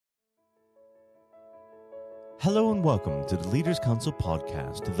Hello and welcome to the Leaders Council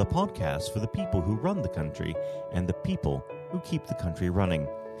podcast, the podcast for the people who run the country and the people who keep the country running.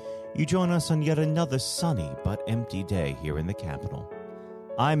 You join us on yet another sunny but empty day here in the capital.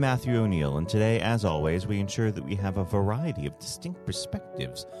 I'm Matthew O'Neill, and today, as always, we ensure that we have a variety of distinct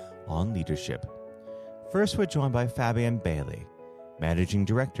perspectives on leadership. First, we're joined by Fabienne Bailey, Managing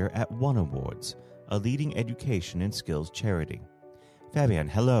Director at One Awards, a leading education and skills charity. Fabienne,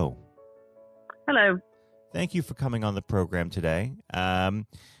 hello. Hello. Thank you for coming on the program today.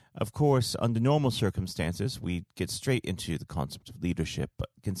 Of course, under normal circumstances, we get straight into the concept of leadership, but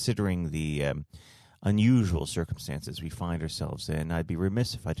considering the unusual circumstances we find ourselves in, I'd be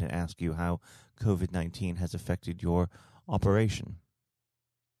remiss if I didn't ask you how COVID-19 has affected your operation.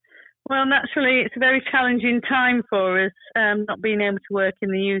 Well, naturally, it's a very challenging time for us, not being able to work in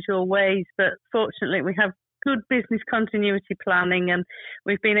the usual ways, but fortunately we have good business continuity planning, and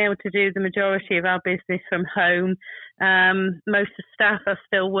we've been able to do the majority of our business from home. Most of the staff are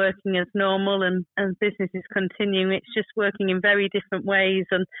still working as normal, and business is continuing. It's just working in very different ways,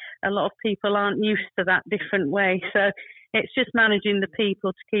 and a lot of people aren't used to that different way. So it's just managing the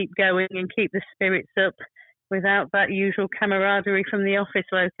people to keep going and keep the spirits up without that usual camaraderie from the office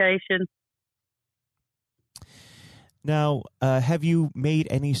location. Now, have you made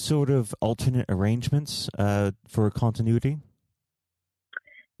any sort of alternate arrangements for continuity?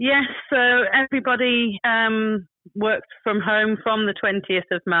 Yes, so everybody worked from home from the 20th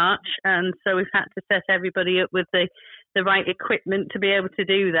of March, and so we've had to set everybody up with the right equipment to be able to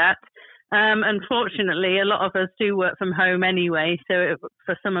do that. Unfortunately, a lot of us do work from home anyway, so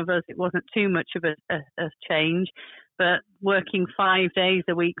for some of us it wasn't too much of a change. But working 5 days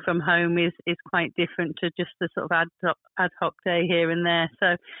a week from home is quite different to just the sort of ad hoc day here and there.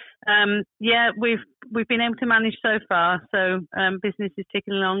 So, we've been able to manage so far. So business is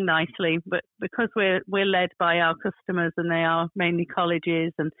ticking along nicely. But because we're led by our customers, and they are mainly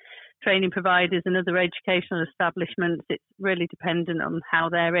colleges and training providers and other educational establishments, it's really dependent on how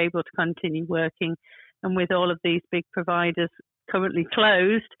they're able to continue working. And with all of these big providers currently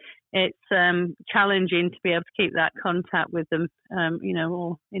closed, it's challenging to be able to keep that contact with them,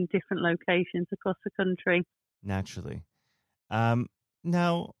 or in different locations across the country. Naturally.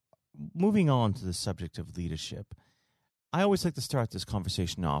 Now, moving on to the subject of leadership, I always like to start this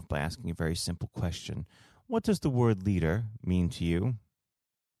conversation off by asking a very simple question. What does the word leader mean to you?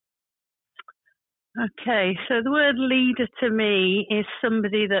 Okay, so the word leader to me is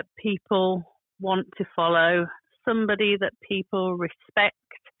somebody that people want to follow, somebody that people respect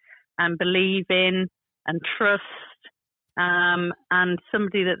and believe in and trust, and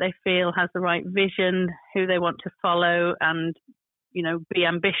somebody that they feel has the right vision, who they want to follow and, be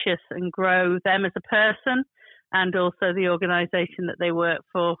ambitious and grow them as a person and also the organisation that they work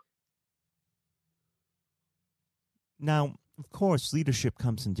for. Now, of course, leadership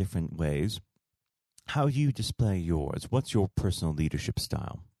comes in different ways. How do you display yours? What's your personal leadership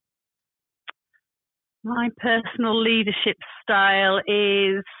style? My personal leadership style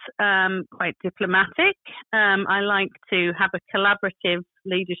is quite diplomatic. I like to have a collaborative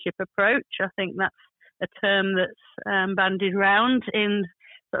leadership approach. I think that's a term that's bandied around in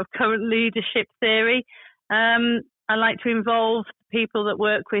sort of current leadership theory. I like to involve people that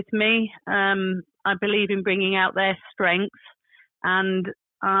work with me. I believe in bringing out their strengths, and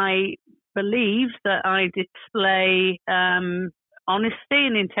I believe that I display honesty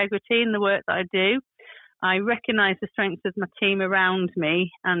and integrity in the work that I do. I recognise the strengths of my team around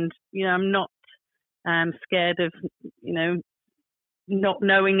me, and I'm not scared of not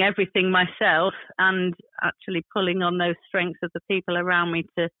knowing everything myself, and actually pulling on those strengths of the people around me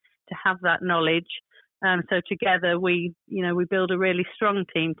to have that knowledge. So together we build a really strong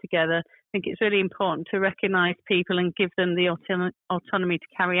team together. I think it's really important to recognise people and give them the autonomy to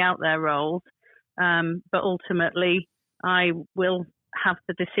carry out their roles. But ultimately, I will have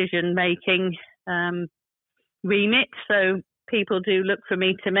the decision making remit, so people do look for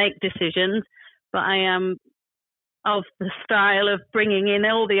me to make decisions, but I am of the style of bringing in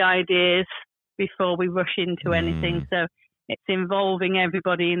all the ideas before we rush into anything. So it's involving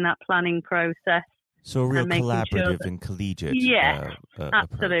everybody in that planning process. So a real collaborative and collegiate absolutely.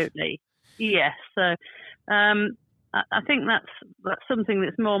 Approach. Yes. So I think that's something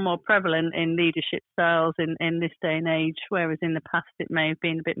that's more and more prevalent in leadership styles in this day and age, whereas in the past it may have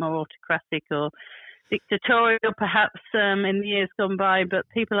been a bit more autocratic or dictatorial perhaps in the years gone by, but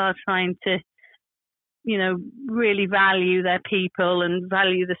people are trying to, really value their people and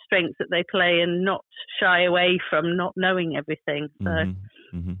value the strengths that they play and not shy away from not knowing everything. So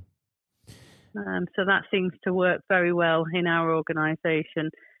that seems to work very well in our organisation.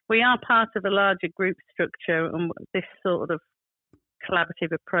 we are part of a larger group structure, and this sort of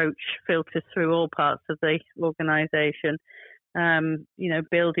collaborative approach filters through all parts of the organisation.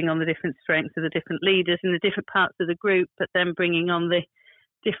 Building on the different strengths of the different leaders in the different parts of the group, but then bringing on the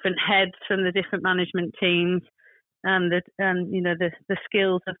different heads from the different management teams and the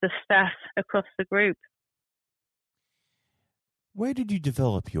skills of the staff across the group. Where did you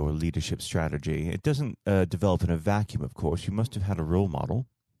develop your leadership strategy? It doesn't develop in a vacuum, of course. You must have had a role model.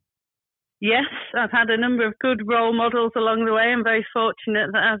 Yes, I've had a number of good role models along the way. I'm very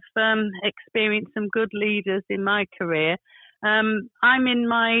fortunate that I've experienced some good leaders in my career. I'm in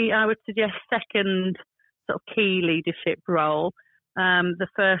my, I would suggest, second sort of key leadership role. The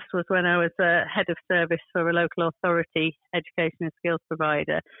first was when I was head of service for a local authority education and skills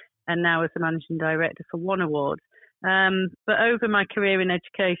provider, and now as the managing director for One Awards. But over my career in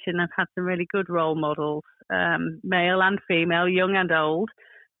education, I've had some really good role models, male and female, young and old.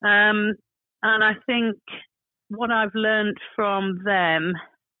 And I think what I've learned from them,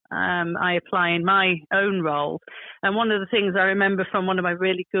 I apply in my own role. And one of the things I remember from one of my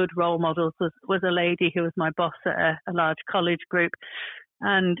really good role models was a lady who was my boss at a large college group.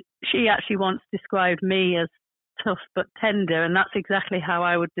 And she actually once described me as tough but tender, and that's exactly how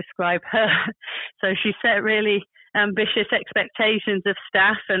I would describe her. So she set really ambitious expectations of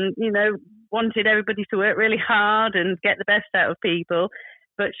staff and, wanted everybody to work really hard and get the best out of people,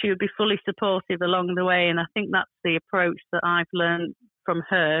 but she would be fully supportive along the way. And I think that's the approach that I've learned from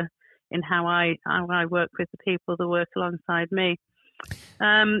her in how I work with the people that work alongside me.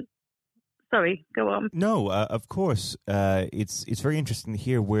 Sorry, go on. No, of course. It's very interesting to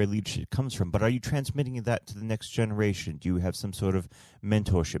hear where leadership comes from, but are you transmitting that to the next generation? Do you have some sort of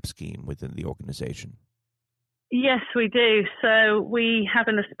mentorship scheme within the organization? Yes, we do. So we have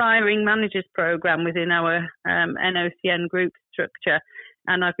an aspiring managers program within our NOCN group structure,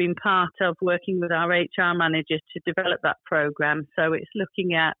 and I've been part of working with our HR managers to develop that program. So it's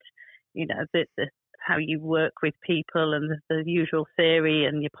looking at, how you work with people and the usual theory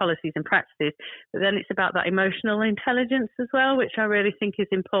and your policies and practices. But then it's about that emotional intelligence as well, which I really think is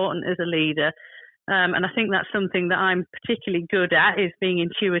important as a leader. And I think that's something that I'm particularly good at, is being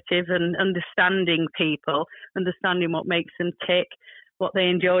intuitive and understanding people, understanding what makes them tick, what they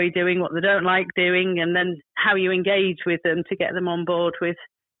enjoy doing, what they don't like doing, and then how you engage with them to get them on board with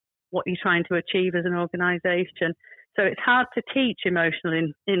what you're trying to achieve as an organisation. So it's hard to teach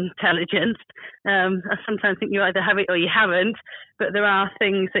emotional intelligence. I sometimes think you either have it or you haven't, but there are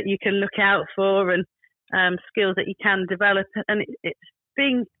things that you can look out for and skills that you can develop. And it's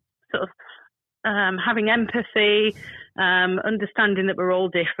being sort of having empathy, understanding that we're all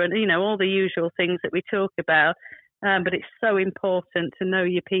different, all the usual things that we talk about. But it's so important to know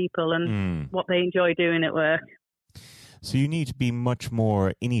your people and what they enjoy doing at work. So you need to be much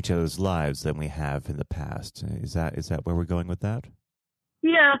more in each other's lives than we have in the past. Is that where we're going with that?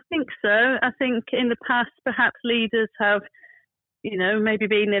 Yeah, I think so. I think in the past, perhaps leaders have, maybe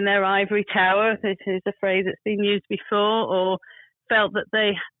been in their ivory tower. This is a phrase that's been used before, or felt that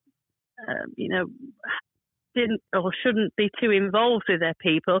they, didn't or shouldn't be too involved with their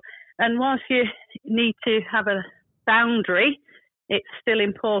people. And whilst you need to have a boundary, it's still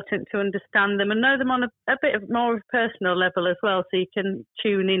important to understand them and know them on a bit of more of a personal level as well, so you can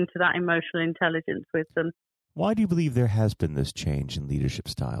tune into that emotional intelligence with them. Why do you believe there has been this change in leadership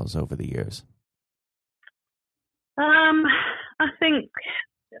styles over the years? I think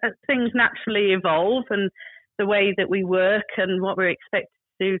things naturally evolve, and the way that we work and what we're expected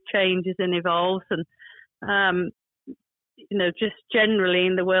to do changes and evolves. And, just generally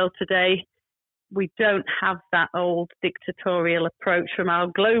in the world today, we don't have that old dictatorial approach from our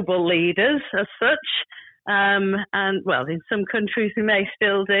global leaders as such. And, well, in some countries we may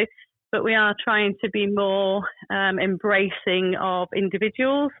still do, but we are trying to be more embracing of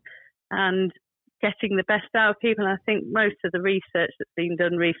individuals and getting the best out of people. And I think most of the research that's been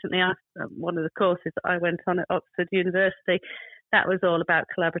done recently, one of the courses that I went on at Oxford University, that was all about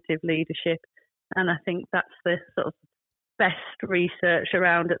collaborative leadership. And I think that's the sort of best research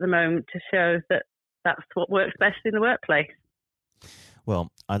around at the moment to show that that's what works best in the workplace.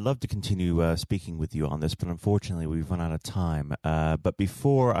 Well, I'd love to continue speaking with you on this, but unfortunately we've run out of time. But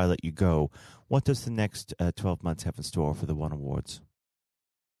before I let you go, what does the next 12 months have in store for the One Awards?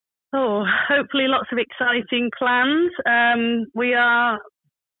 Oh, hopefully lots of exciting plans. We are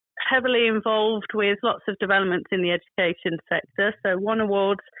heavily involved with lots of developments in the education sector. So One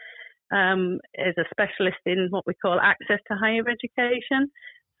Awards is a specialist in what we call access to higher education.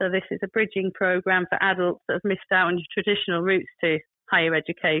 So this is a bridging program for adults that have missed out on traditional routes to higher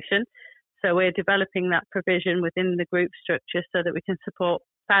education. So we're developing that provision within the group structure so that we can support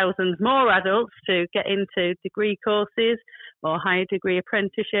thousands more adults to get into degree courses or higher degree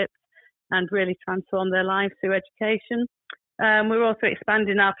apprenticeships and really transform their lives through education. We're also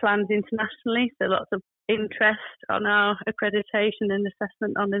expanding our plans internationally, so lots of interest on our accreditation and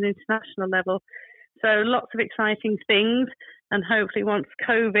assessment on an international level. So lots of exciting things, and hopefully once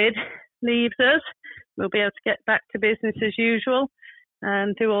COVID leaves us, we'll be able to get back to business as usual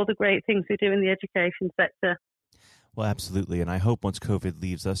and do all the great things we do in the education sector. Well, absolutely. And I hope once COVID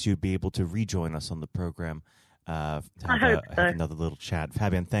leaves us, you'd be able to rejoin us on the program. I hope so. Have another little chat.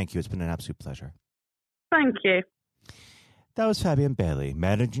 Fabienne, thank you. It's been an absolute pleasure. Thank you. That was Fabienne Bailey,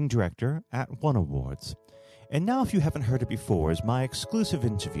 Managing Director at One Awards. And now, if you haven't heard it before, is my exclusive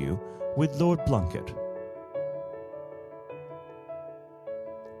interview with Lord Blunkett.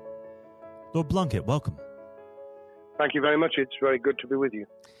 Lord Blunkett, welcome. Thank you very much. It's very good to be with you.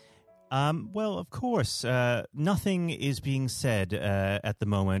 Well, of course, nothing is being said at the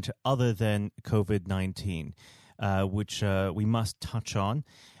moment other than COVID-19, which we must touch on.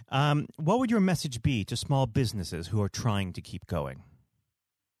 What would your message be to small businesses who are trying to keep going?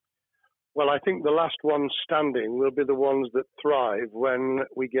 Well, I think the last ones standing will be the ones that thrive when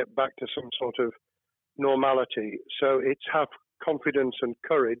we get back to some sort of normality. So it's have confidence and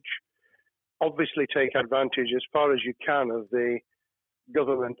courage. Obviously take advantage as far as you can of the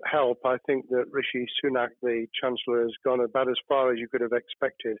government help. I think that Rishi Sunak, the Chancellor, has gone about as far as you could have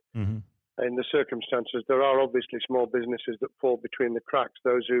expected. Mm-hmm. In the circumstances. There are obviously small businesses that fall between the cracks.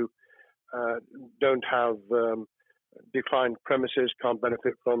 Those who don't have defined premises can't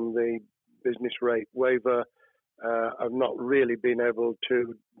benefit from the business rate waiver, have not really been able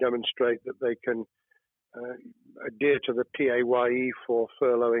to demonstrate that they can adhere to the PAYE for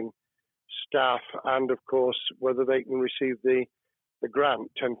furloughing staff, and of course whether they can receive the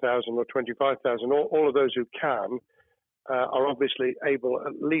grant, 10,000 or 25,000. All of those who can are obviously able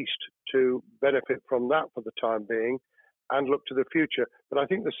at least to benefit from that for the time being and look to the future. But I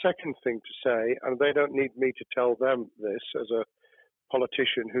think the second thing to say, and they don't need me to tell them this as a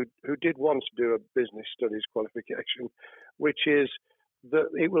politician who did once do a business studies qualification, which is that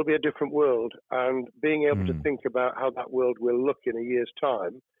it will be a different world, and being able to think about how that world will look in a year's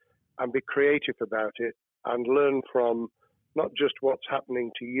time and be creative about it and learn from not just what's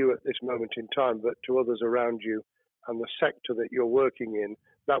happening to you at this moment in time, but to others around you and the sector that you're working in,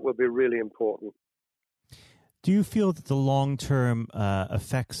 that will be really important. Do you feel that the long-term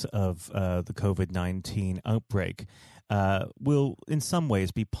effects of the COVID-19 outbreak will in some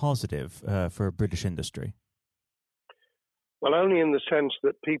ways be positive for British industry? Well, only in the sense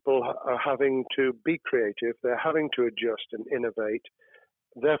that people are having to be creative, they're having to adjust and innovate.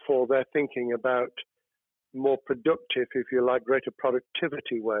 Therefore, they're thinking about more productive, if you like, greater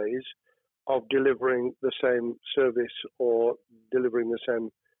productivity ways of delivering the same service or delivering the same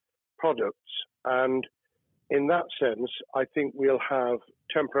products. And in that sense, I think we'll have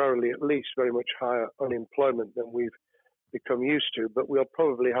temporarily at least very much higher unemployment than we've become used to, but we'll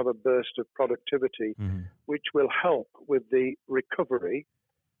probably have a burst of productivity, which will help with the recovery.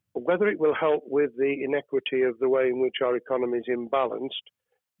 Whether it will help with the inequity of the way in which our economy is imbalanced,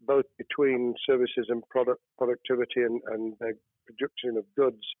 both between services and productivity and the production of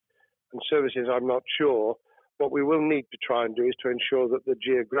goods and services, I'm not sure. What we will need to try and do is to ensure that the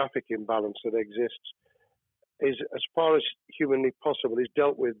geographic imbalance that exists is, as far as humanly possible, is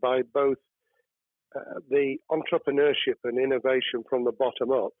dealt with by both the entrepreneurship and innovation from the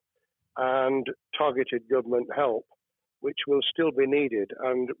bottom up and targeted government help, which will still be needed.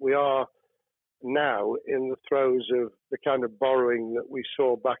 And we are now in the throes of the kind of borrowing that we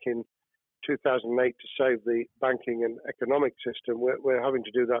saw back in 2008 to save the banking and economic system. We're having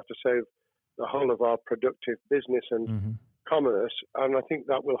to do that to save the whole of our productive business and commerce, and I think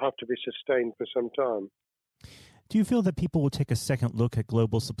that will have to be sustained for some time. Do you feel that people will take a second look at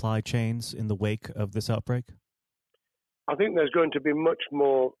global supply chains in the wake of this outbreak? I think there's going to be much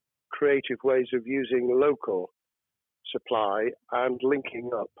more creative ways of using local supply and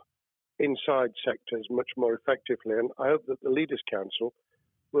linking up inside sectors much more effectively, and I hope that the Leaders' Council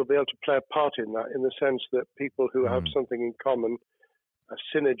will be able to play a part in that, in the sense that people who have something in common, a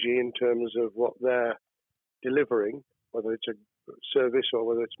synergy in terms of what they're delivering, whether it's a service or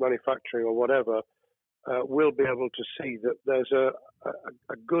whether it's manufacturing or whatever, will be able to see that there's a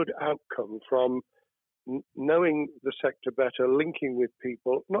good outcome from knowing the sector better, linking with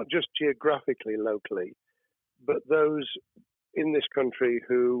people, not just geographically, locally, but those in this country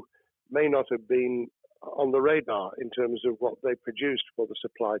who may not have been on the radar in terms of what they produced for the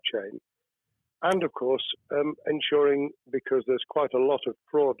supply chain. And of course, ensuring, because there's quite a lot of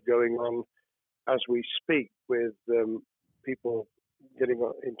fraud going on as we speak with people getting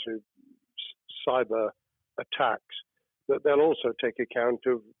into cyber attacks, that they'll also take account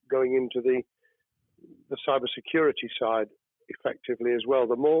of going into the cyber security side effectively as well.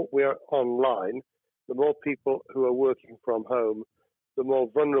 The more we're online, the more people who are working from home, the more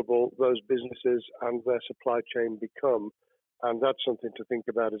vulnerable those businesses and their supply chain become. And that's something to think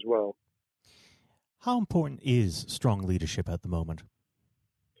about as well. How important is strong leadership at the moment?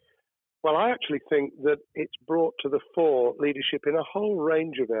 Well, I actually think that it's brought to the fore leadership in a whole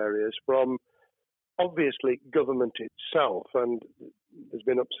range of areas, from obviously government itself, and there's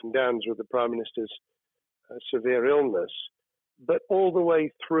been ups and downs with the Prime Minister's severe illness, but all the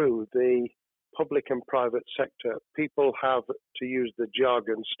way through the public and private sector, people have, to use the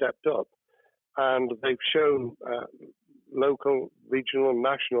jargon, stepped up, and they've shown local, regional,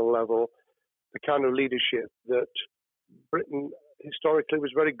 national level the kind of leadership that Britain historically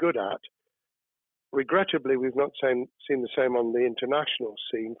was very good at. Regrettably, we've not seen the same on the international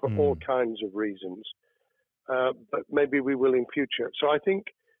scene for all kinds of reasons, but maybe we will in future. So I think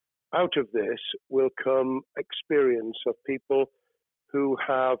out of this will come experience of people who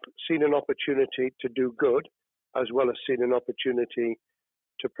have seen an opportunity to do good, as well as seen an opportunity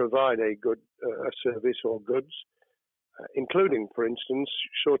to provide a good service or goods, including, for instance,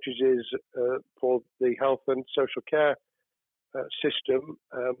 shortages for the health and social care system,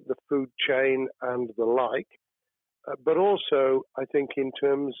 the food chain and the like, but also I think in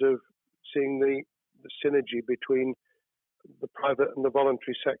terms of seeing the synergy between the private and the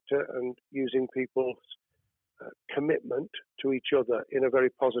voluntary sector and using people's commitment to each other in a very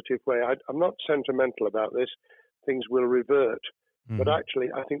positive way. I'm not sentimental about this. Things will revert. But actually,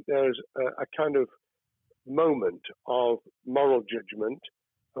 I think there's a kind of moment of moral judgment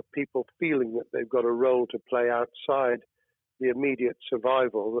of people feeling that they've got a role to play outside the immediate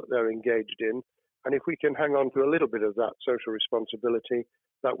survival that they're engaged in. And if we can hang on to a little bit of that social responsibility,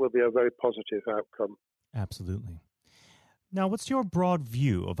 that will be a very positive outcome. Absolutely. Now, what's your broad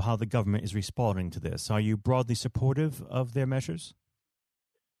view of how the government is responding to this? Are you broadly supportive of their measures?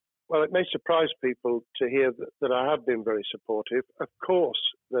 Well, it may surprise people to hear that I have been very supportive. Of course,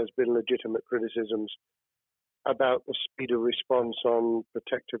 there's been legitimate criticisms about the speed of response on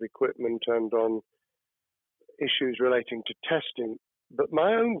protective equipment and on issues relating to testing. But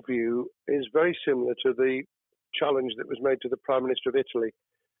my own view is very similar to the challenge that was made to the Prime Minister of Italy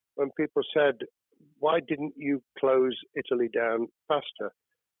when people said, why didn't you close Italy down faster?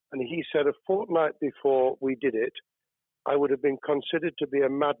 And he said, a fortnight before we did it, I would have been considered to be a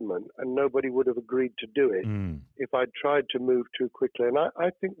madman and nobody would have agreed to do it if I'd tried to move too quickly. And I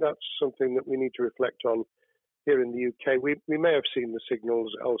think that's something that we need to reflect on here in the UK. We may have seen the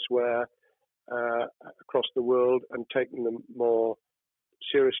signals elsewhere across the world and taken them more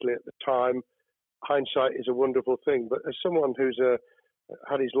seriously at the time. Hindsight is a wonderful thing, but as someone who's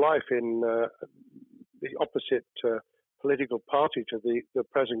had his life in the opposite political party to the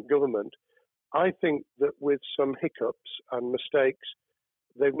present government, I think that with some hiccups and mistakes,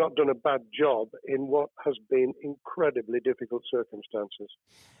 they've not done a bad job in what has been incredibly difficult circumstances.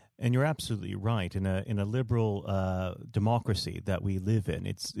 And you're absolutely right. In a liberal democracy that we live in,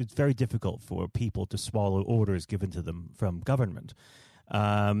 it's very difficult for people to swallow orders given to them from government.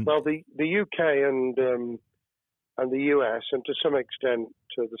 Well, the UK and the US, and to some extent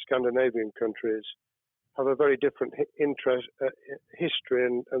the Scandinavian countries, have a very different history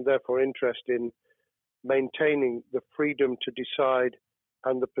and therefore interest in maintaining the freedom to decide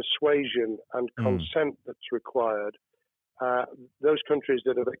and the persuasion and consent that's required. Those countries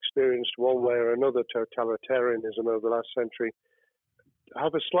that have experienced one way or another totalitarianism over the last century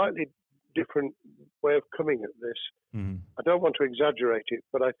have a slightly different way of coming at this. I don't want to exaggerate it,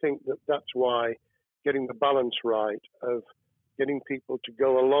 but I think that that's why getting the balance right of getting people to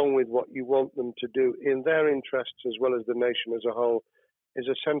go along with what you want them to do in their interests as well as the nation as a whole is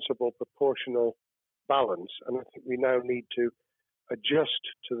a sensible, proportional balance. And I think we now need to adjust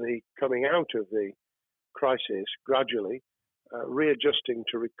to the coming out of the crisis gradually, readjusting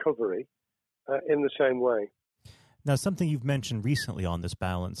to recovery in the same way. Now, something you've mentioned recently on this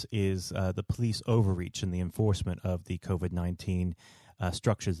balance is the police overreach in the enforcement of the COVID-19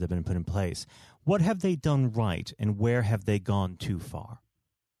 structures that have been put in place. What have they done right, and where have they gone too far?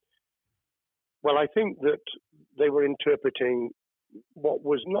 Well, I think that they were interpreting what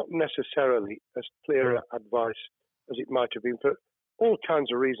was not necessarily as clear advice as it might have been for all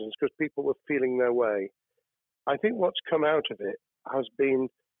kinds of reasons, because people were feeling their way. I think what's come out of it has been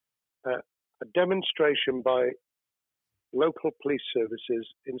a demonstration by local police services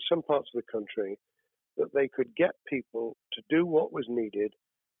in some parts of the country that they could get people to do what was needed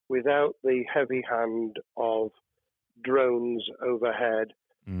without the heavy hand of drones overhead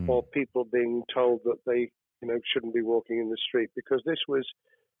or people being told that they shouldn't be walking in the street, because this was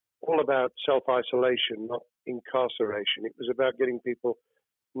all about self-isolation, not incarceration. It was about getting people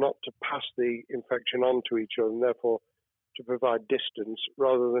not to pass the infection on to each other and therefore to provide distance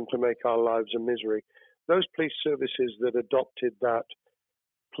rather than to make our lives a misery. Those police services that adopted that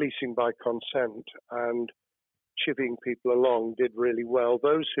policing by consent and chivying people along did really well.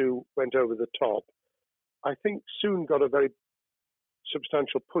 Those who went over the top, I think, soon got a very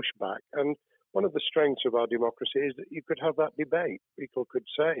substantial pushback. And one of the strengths of our democracy is that you could have that debate. People could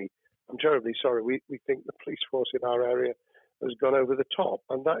say, I'm terribly sorry, we think the police force in our area has gone over the top.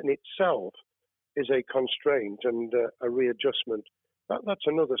 And that in itself is a constraint and a readjustment. That's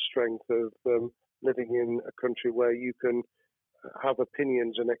another strength of living in a country where you can have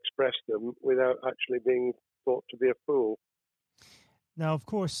opinions and express them without actually being thought to be a fool. Now, of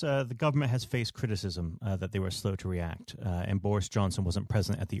course, the government has faced criticism that they were slow to react, and Boris Johnson wasn't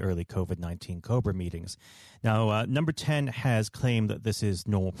present at the early COVID-19 COBRA meetings. Now, Number 10 has claimed that this is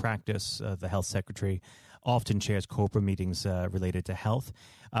normal practice. The health secretary often chairs COBRA meetings related to health.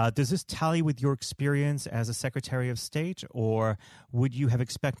 Does this tally with your experience as a Secretary of State, or would you have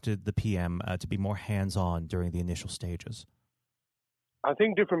expected the PM to be more hands-on during the initial stages? I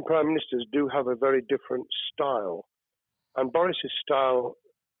think different prime ministers do have a very different style. And Boris's style,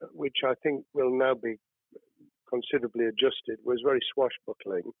 which I think will now be considerably adjusted, was very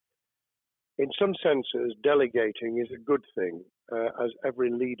swashbuckling. In some senses, delegating is a good thing, as every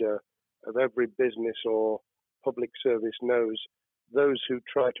leader of every business or public service knows. Those who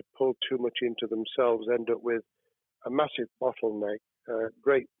try to pull too much into themselves end up with a massive bottleneck,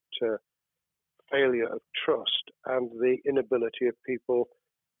 great failure of trust, and the inability of people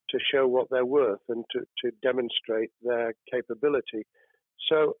to show what they're worth and to demonstrate their capability.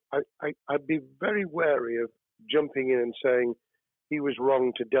 So I'd be very wary of jumping in and saying he was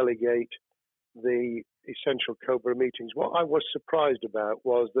wrong to delegate the essential COBRA meetings. What I was surprised about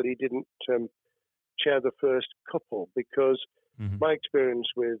was that he didn't chair the first couple, because my experience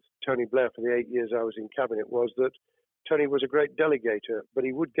with Tony Blair for the 8 years I was in cabinet was that Tony was a great delegator, but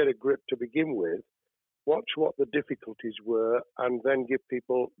he would get a grip to begin with, watch what the difficulties were, and then give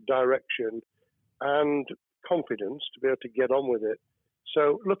people direction and confidence to be able to get on with it.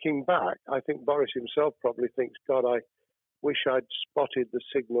 So looking back, I think Boris himself probably thinks, God, I wish I'd spotted the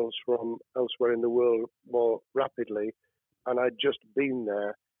signals from elsewhere in the world more rapidly, and I'd just been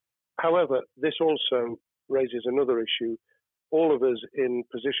there. However, this also raises another issue. All of us in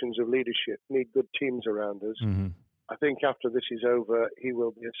positions of leadership need good teams around us. I think after this is over, he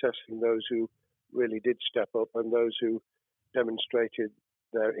will be assessing those who really did step up and those who demonstrated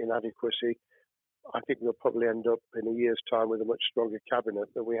their inadequacy. I think we'll probably end up in a year's time with a much stronger cabinet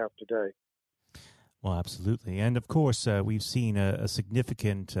than we have today. Well, absolutely. And of course, we've seen a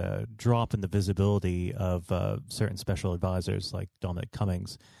significant drop in the visibility of certain special advisors like Dominic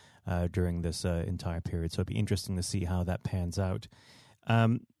Cummings during this entire period. So it'd be interesting to see how that pans out.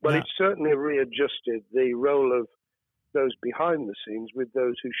 It's certainly readjusted the role of those behind the scenes with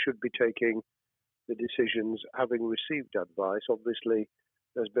those who should be taking the decisions, having received advice. Obviously,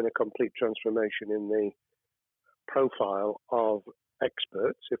 there's been a complete transformation in the profile of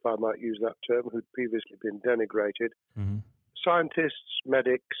experts, if I might use that term, who'd previously been denigrated. Scientists,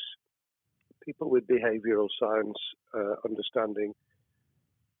 medics, people with behavioral science understanding.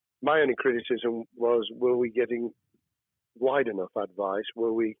 My only criticism was, were we getting wide enough advice?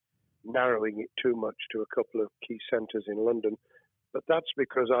 Were we narrowing it too much to a couple of key centres in London? But that's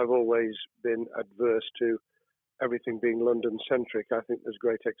because I've always been adverse to everything being London-centric. I think there's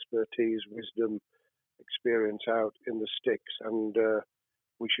great expertise, wisdom, experience out in the sticks, and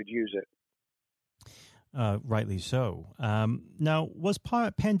we should use it. Rightly so. Now, was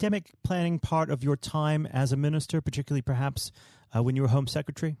pandemic planning part of your time as a minister, particularly perhaps when you were Home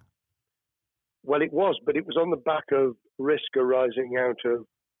Secretary? Well, it was, but it was on the back of risk arising out of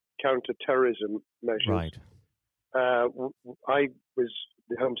counter-terrorism measures. Right. I was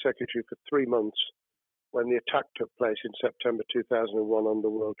the Home Secretary for 3 months when the attack took place in September 2001 on the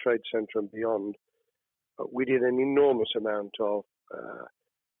World Trade Center and beyond. We did an enormous amount of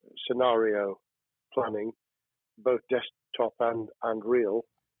scenario planning, both desktop and real,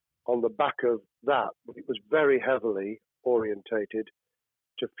 on the back of that. But it was very heavily orientated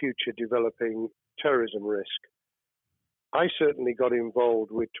to future developing terrorism risk. I certainly got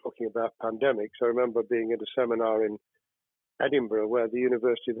involved with talking about pandemics. I remember being at a seminar in Edinburgh where the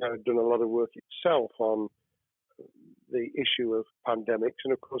university there had done a lot of work itself on the issue of pandemics.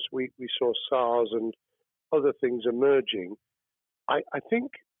 And of course, we saw SARS and other things emerging. I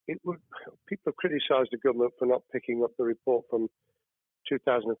think people have criticised the government for not picking up the report from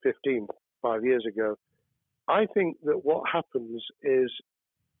 2015, 5 years ago. I think that what happens is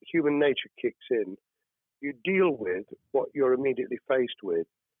human nature kicks in. You deal with what you're immediately faced with.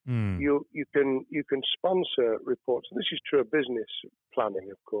 You can sponsor reports. And this is true of business planning,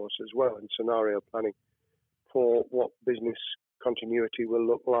 of course, as well, and scenario planning for what business continuity will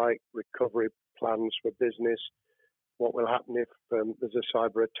look like, recovery plans for business, what will happen if there's a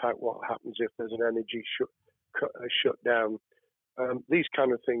cyber attack, what happens if there's an energy shutdown. These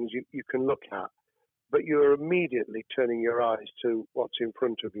kind of things you can look at, but you're immediately turning your eyes to what's in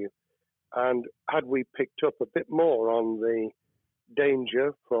front of you. And had we picked up a bit more on the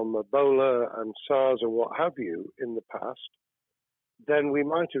danger from Ebola and SARS and what have you in the past, then we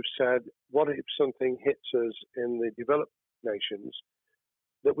might have said, what if something hits us in the developed nations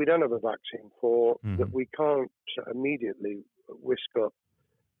that we don't have a vaccine for, that we can't immediately whisk up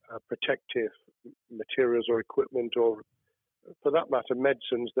protective materials or equipment, or for that matter,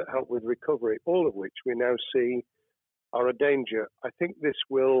 medicines that help with recovery, all of which we now see are a danger. I think this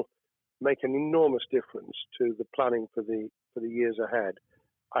will make an enormous difference to the planning for the years ahead.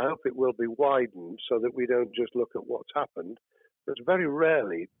 I hope it will be widened so that we don't just look at what's happened, but very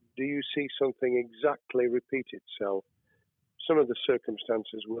rarely do you see something exactly repeat itself. Some of the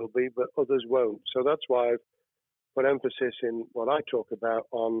circumstances will be, but others won't. So that's why I've put emphasis in what I talk about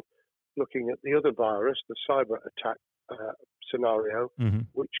on looking at the other virus, the cyber attack scenario,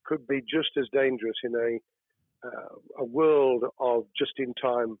 which could be just as dangerous in a world of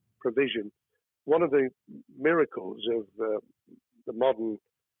just-in-time provision. One of the miracles of the modern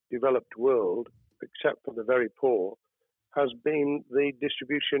developed world, except for the very poor, has been the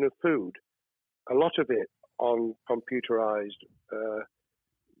distribution of food. A lot of it on computerized,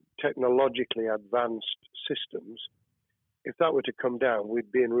 technologically advanced systems. If that were to come down,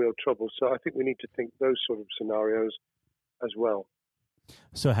 we'd be in real trouble. So I think we need to think those sort of scenarios as well.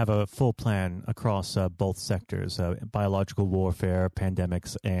 So have a full plan across both sectors, biological warfare,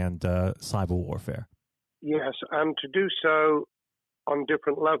 pandemics, and cyber warfare. Yes, and to do so on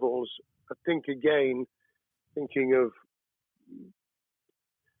different levels. I think, again,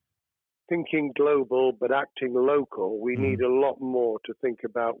 thinking global but acting local, we need a lot more to think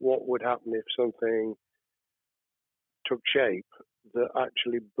about what would happen if something took shape that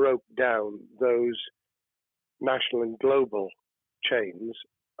actually broke down those national and global chains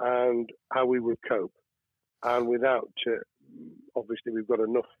and how we would cope. And without, obviously, we've got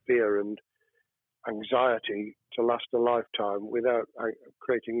enough fear and anxiety to last a lifetime. Without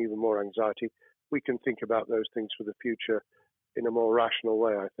creating even more anxiety, we can think about those things for the future in a more rational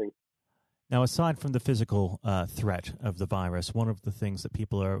way, I think. Now, aside from the physical threat of the virus, one of the things that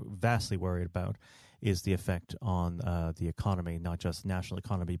people are vastly worried about is the effect on the economy, not just national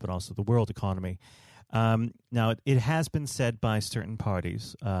economy, but also the world economy. Now, it has been said by certain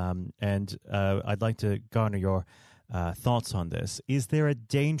parties, and I'd like to garner your thoughts on this. Is there a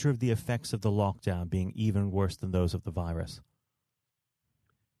danger of the effects of the lockdown being even worse than those of the virus?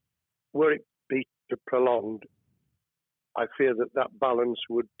 Were it be prolonged, I fear that balance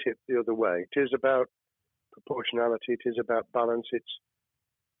would tip the other way. It is about proportionality. It is about balance. It's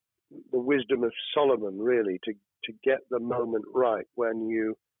the wisdom of Solomon, really, to get the moment right when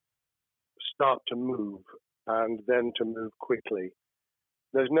you start to move and then to move quickly.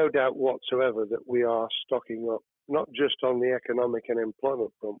 There's no doubt whatsoever that we are stocking up, not just on the economic and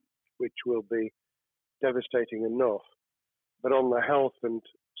employment front, which will be devastating enough, but on the health and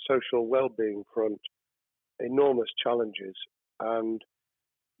social well-being front, enormous challenges, and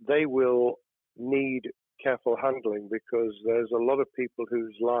they will need careful handling because there's a lot of people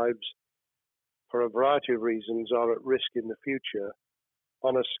whose lives, for a variety of reasons, are at risk in the future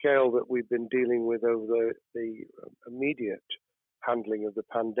on a scale that we've been dealing with over the immediate handling of the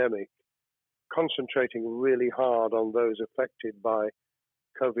pandemic, concentrating really hard on those affected by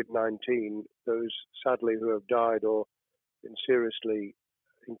COVID-19, those sadly who have died or been seriously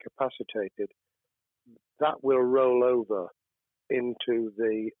incapacitated. That will roll over into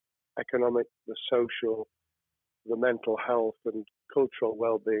the economic, the social, the mental health and cultural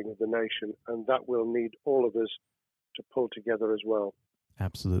well-being of the nation, and that will need all of us to pull together as well.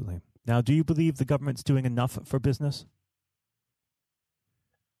 Absolutely. Now, do you believe the government's doing enough for business?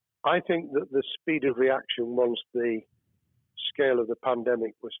 I think that the speed of reaction once the scale of the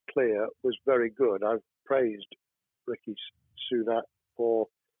pandemic was clear was very good. I've praised Rishi Sunak for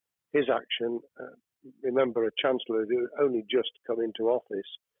his action. Remember, a chancellor who only just come into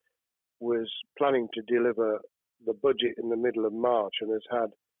office was planning to deliver the budget in the middle of March and has had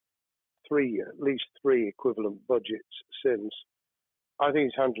at least three equivalent budgets since. I think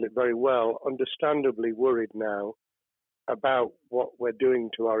he's handled it very well. Understandably worried now about what we're doing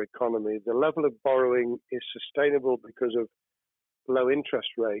to our economy. The level of borrowing is sustainable because of low interest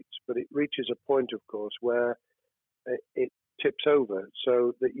rates, but it reaches a point, of course, where it tips over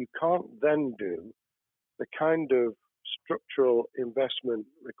so that you can't then do the kind of structural investment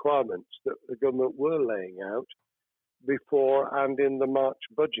requirements that the government were laying out before and in the March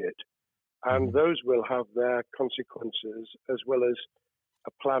budget. And those will have their consequences as well as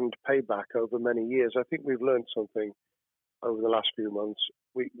a planned payback over many years. I think we've learned something over the last few months.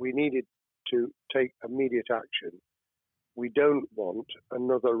 We needed to take immediate action. We don't want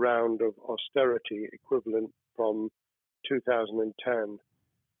another round of austerity equivalent from 2010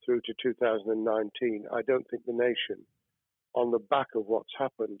 through to 2019. I don't think the nation, on the back of what's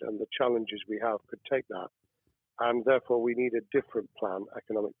happened and the challenges we have, could take that. And therefore, we need a different plan,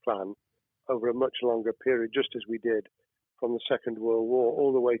 economic plan, over a much longer period, just as we did from the Second World War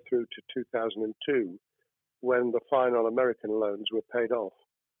all the way through to 2002, when the final American loans were paid off.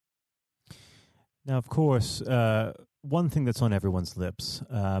 Now, of course, one thing that's on everyone's lips,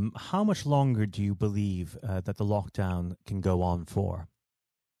 how much longer do you believe that the lockdown can go on for?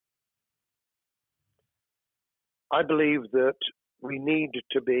 I believe that we need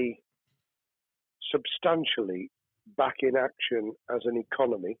to be substantially back in action as an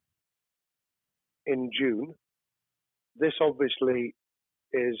economy in June. This obviously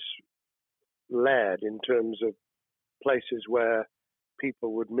is led in terms of places where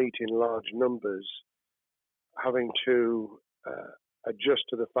people would meet in large numbers, having to adjust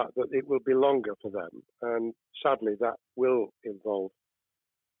to the fact that it will be longer for them. And sadly, that will involve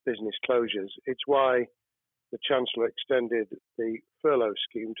business closures. It's why the Chancellor extended the furlough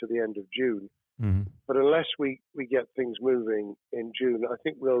scheme to the end of June. Mm-hmm. But unless we get things moving in June, I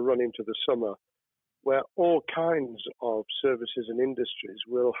think we'll run into the summer where all kinds of services and industries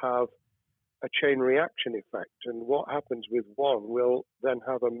will have a chain reaction effect. And what happens with one will then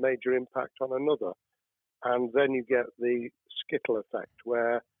have a major impact on another. And then you get the skittle effect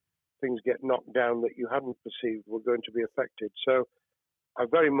where things get knocked down that you hadn't perceived were going to be affected. So I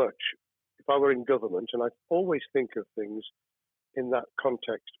very much, if I were in government, and I always think of things in that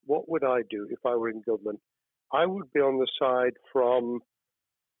context, what would I do if I were in government? I would be on the side from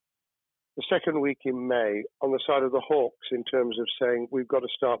the second week in May, on the side of the hawks in terms of saying we've got to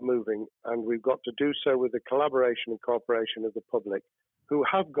start moving, and we've got to do so with the collaboration and cooperation of the public who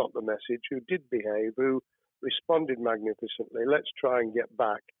have got the message, who did behave, who responded magnificently. Let's try and get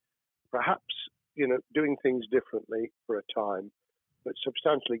back, perhaps, doing things differently for a time, but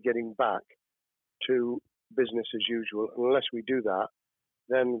substantially getting back to business as usual. And unless we do that,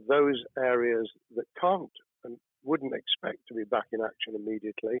 then those areas that can't and wouldn't expect to be back in action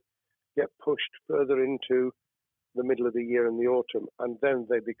immediately get pushed further into the middle of the year and the autumn, and then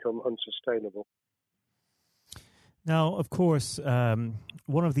they become unsustainable. Now, of course,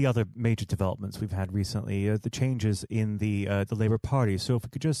 one of the other major developments we've had recently are the changes in the Labour Party. So if we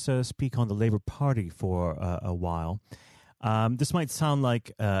could just speak on the Labour Party for a while. This might sound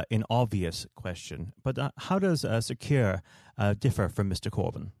like an obvious question, but how does Sir Keir differ from Mr.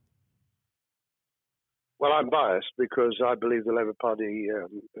 Corbyn? Well, I'm biased because I believe the Labour Party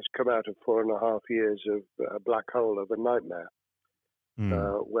has come out of 4.5 years of a black hole of a nightmare,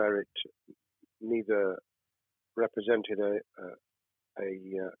 where it neither represented a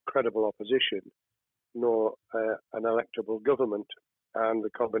credible opposition nor an electable government, and the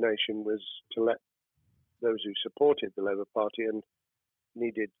combination was to let those who supported the Labour Party and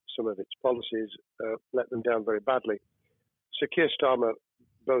needed some of its policies let them down very badly. Sir Keir Starmer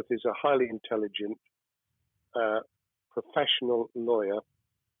both is a highly intelligent, professional lawyer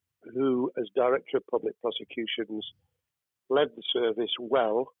who, as Director of Public Prosecutions, led the service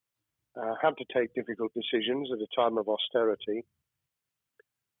well, had to take difficult decisions at a time of austerity,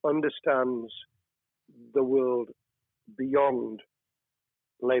 understands the world beyond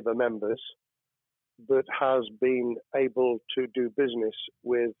Labour members, but has been able to do business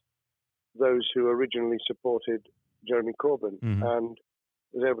with those who originally supported Jeremy Corbyn and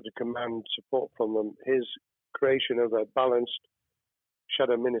was able to command support from them. His creation of a balanced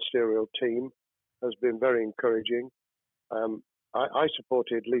shadow ministerial team has been very encouraging. I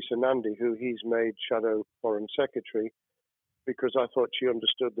supported Lisa Nandy, who he's made shadow foreign secretary, because I thought she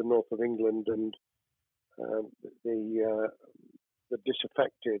understood the north of England and the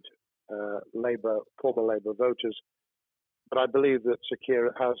disaffected former Labour voters. But I believe that Sir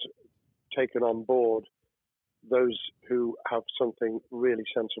Keir has taken on board those who have something really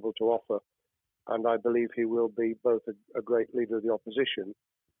sensible to offer. And I believe he will be both a great leader of the opposition.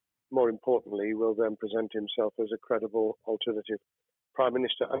 More importantly, he will then present himself as a credible alternative Prime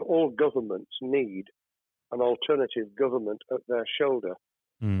Minister and all governments need an alternative government at their shoulder.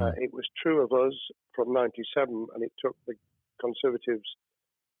 It was true of us from 97, and it took the Conservatives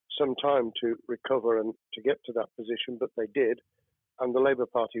some time to recover and to get to that position, but they did, and the Labour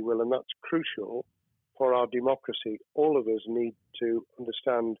Party will, and that's crucial for our democracy. All of us need to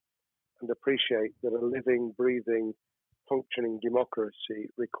understand and appreciate that a living, breathing, functioning democracy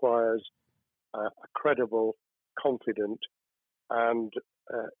requires a credible, confident, and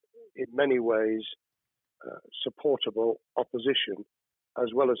in many ways supportable opposition, as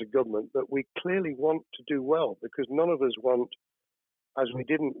well as a government that we clearly want to do well, because none of us want, as we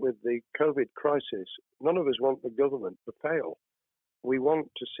didn't with the COVID crisis, none of us want the government to fail. We want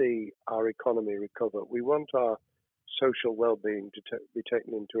to see our economy recover. We want our social well-being to be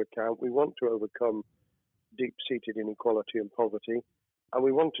taken into account. We want to overcome deep-seated inequality and poverty, and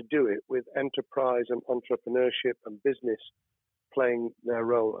we want to do it with enterprise and entrepreneurship and business playing their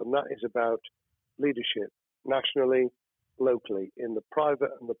role, and that is about leadership nationally, locally, in the private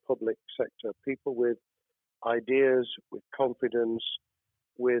and the public sector, people with ideas, with confidence,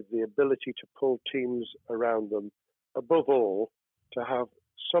 with the ability to pull teams around them, above all, to have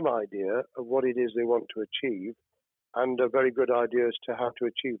some idea of what it is they want to achieve and a very good idea as to how to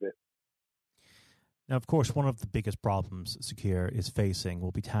achieve it. Now, of course, one of the biggest problems Secure is facing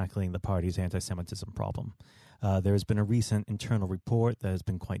will be tackling the party's anti-Semitism problem. There has been a recent internal report that has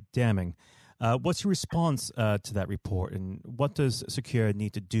been quite damning. What's your response to that report, and what does Secure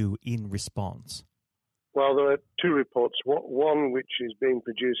need to do in response? Well, there are two reports. One which is being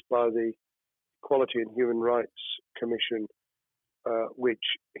produced by the Equality and Human Rights Commission, which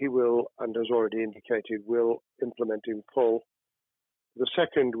he will, and has already indicated, will implement in full. The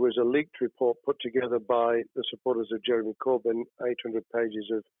second was a leaked report put together by the supporters of Jeremy Corbyn, 800 pages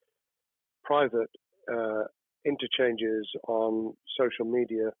of private interchanges on social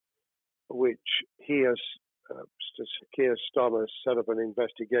media, which he has, Keir Starmer, set up an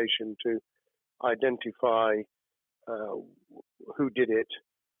investigation to identify who did it,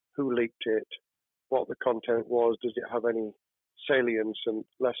 who leaked it, what the content was, does it have any salience and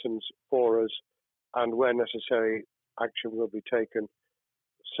lessons for us, and where necessary, action will be taken.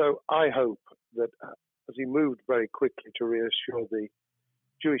 So I hope that as he moved very quickly to reassure the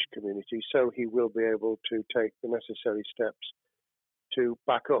Jewish community, so he will be able to take the necessary steps to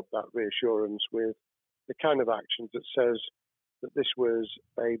back up that reassurance with the kind of actions that says that this was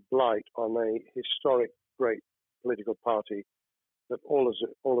a blight on a historic, great political party that all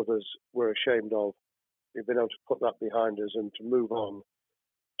of us were ashamed of. We've been able to put that behind us and to move on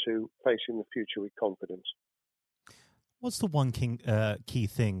to facing the future with confidence. What's the one key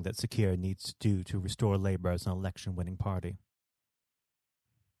thing that Secure needs to do to restore Labour as an election-winning party?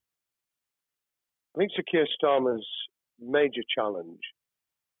 I think Sir Keir Starmer's major challenge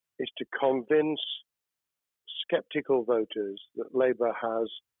is to convince sceptical voters that Labour has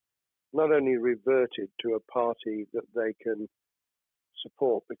not only reverted to a party that they can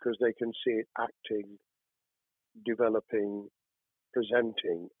support because they can see it acting, developing,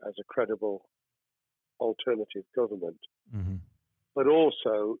 presenting as a credible alternative government, but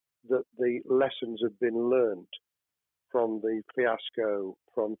also that the lessons have been learned from the fiasco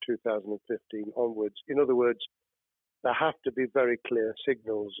from 2015 onwards. In other words, there have to be very clear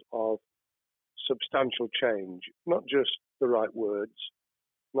signals of substantial change, not just the right words,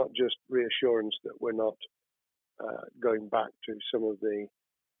 not just reassurance that we're not going back to some of the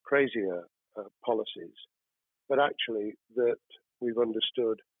crazier policies, but actually that we've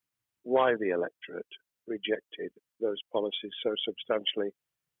understood why the electorate rejected those policies so substantially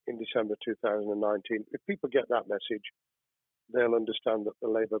in December 2019. If people get that message, they'll understand that the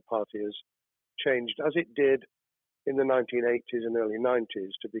Labour Party has changed, as it did in the 1980s and early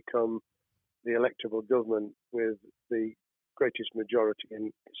 90s, to become the electable government with the greatest majority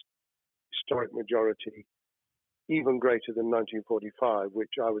and historic majority, even greater than 1945,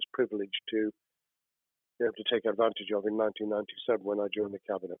 which I was privileged to be able to take advantage of in 1997 when I joined the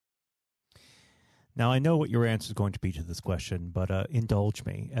cabinet. Now, I know what your answer is going to be to this question, but indulge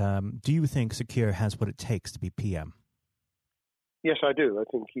me. Do you think Secure has what it takes to be PM? Yes, I do. I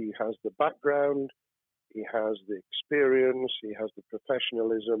think he has the background, he has the experience, he has the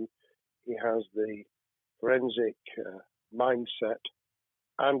professionalism, he has the forensic mindset,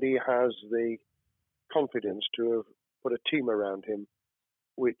 and he has the confidence to have put a team around him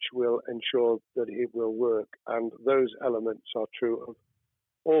which will ensure that it will work. And those elements are true of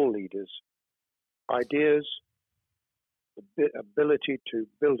all leaders. Ideas, the ability to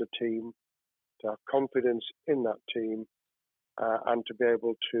build a team, to have confidence in that team, and to be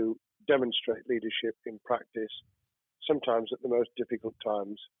able to demonstrate leadership in practice sometimes at the most difficult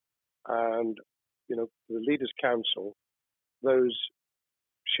times. And, the Leaders' Council, those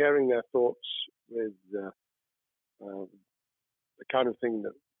sharing their thoughts with the kind of thing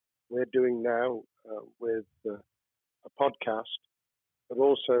that we're doing now with a podcast, but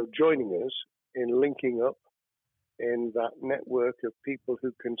also joining us in linking up in that network of people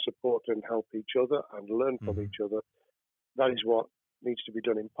who can support and help each other and learn from each other. That is what needs to be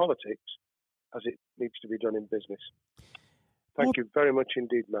done in politics as it needs to be done in business. Thank you very much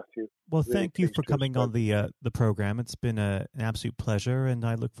indeed, Matthew. Well, thank you for coming on the program. It's been an absolute pleasure, and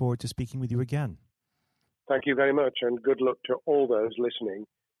I look forward to speaking with you again. Thank you very much, and good luck to all those listening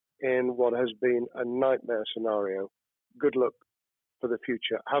in what has been a nightmare scenario. Good luck for the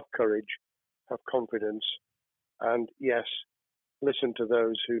future. Have courage, have confidence, and yes, listen to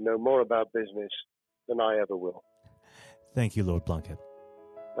those who know more about business than I ever will. Thank you, Lord Blunkett.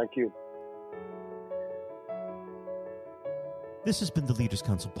 Thank you. This has been the Leaders'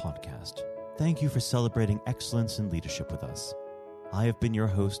 Council podcast. Thank you for celebrating excellence in leadership with us. I have been your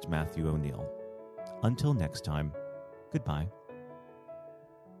host, Matthew O'Neill. Until next time, goodbye.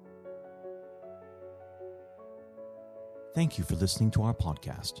 Thank you for listening to our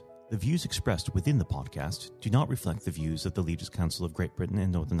podcast. The views expressed within the podcast do not reflect the views of the Leaders' Council of Great Britain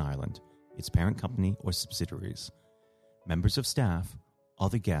and Northern Ireland, its parent company or subsidiaries, members of staff,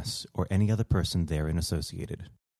 other guests, or any other person therein associated.